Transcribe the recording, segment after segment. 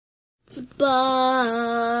But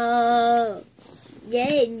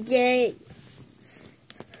yeah, yeah.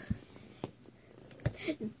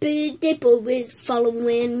 Big Dipper is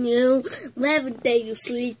following you. Every day you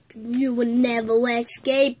sleep, you will never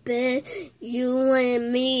escape it. You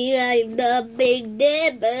and me like the Big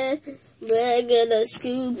Dipper. We're gonna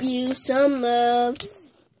scoop you some of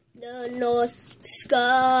the North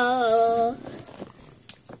Star.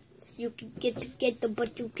 You can get together,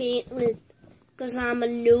 but you can't live. 'Cause I'm a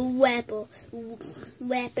new rapper,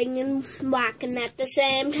 rapping and walking at the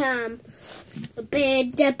same time. A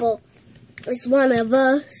Big Dipper is one of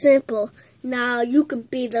us simple. Now you could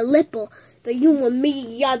be the lipper, but you and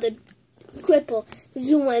me are the cripple. 'Cause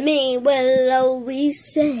you and me will always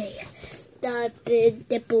say, the Big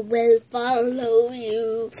Dipper will follow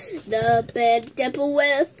you. The Big Dipper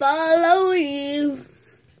will follow you.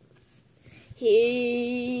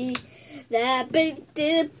 That Big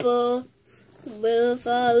Dipper will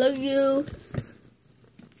follow you.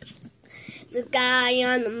 The guy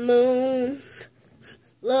on the moon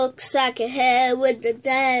looks like a head with the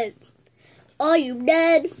dead. Are you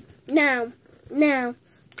dead? Now,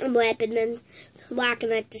 I'm rapping and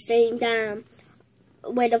walking at the same time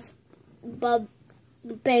with a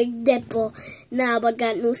Big Dipper. Now I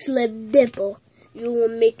got no Slim Dipper. You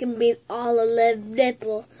and me can be all a Live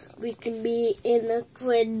Dipper. We can be in a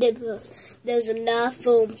Quid Dipper. There's enough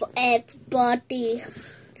room for everybody.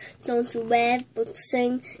 Don't you ever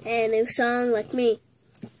sing any song like me.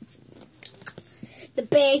 The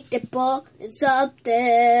Big Dipper is up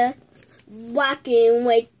there, walking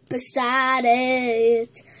right beside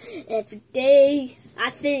it. Every day I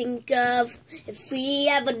think of, if we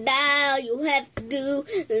ever die, all you have to do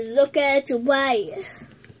is look at your right.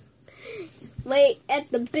 Wait at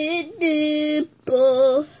the Big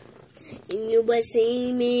Dipper, and you will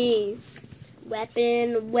see me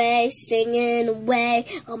rapping away, singing away.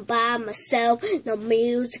 I'm by myself, no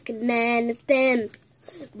music and anything.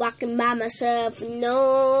 Walking by myself and no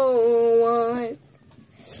one.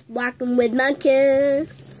 Walking with my kid.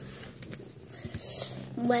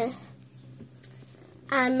 Well,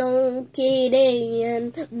 I don't get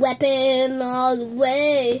in, rapping all the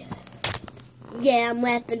way. Yeah, I'm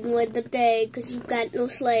rapping with the day, 'cause you got no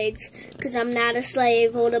slaves. 'Cause I'm not a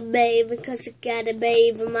slave or a babe, because I got a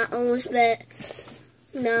babe in my own spit.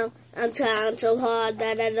 No, I'm trying so hard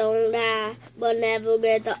that I don't die, but never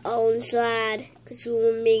get the own slide. 'Cause you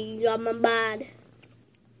and me are my body.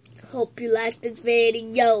 Hope you like this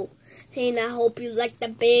video, and I hope you like the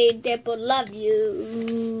Big Dipper. Love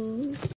you.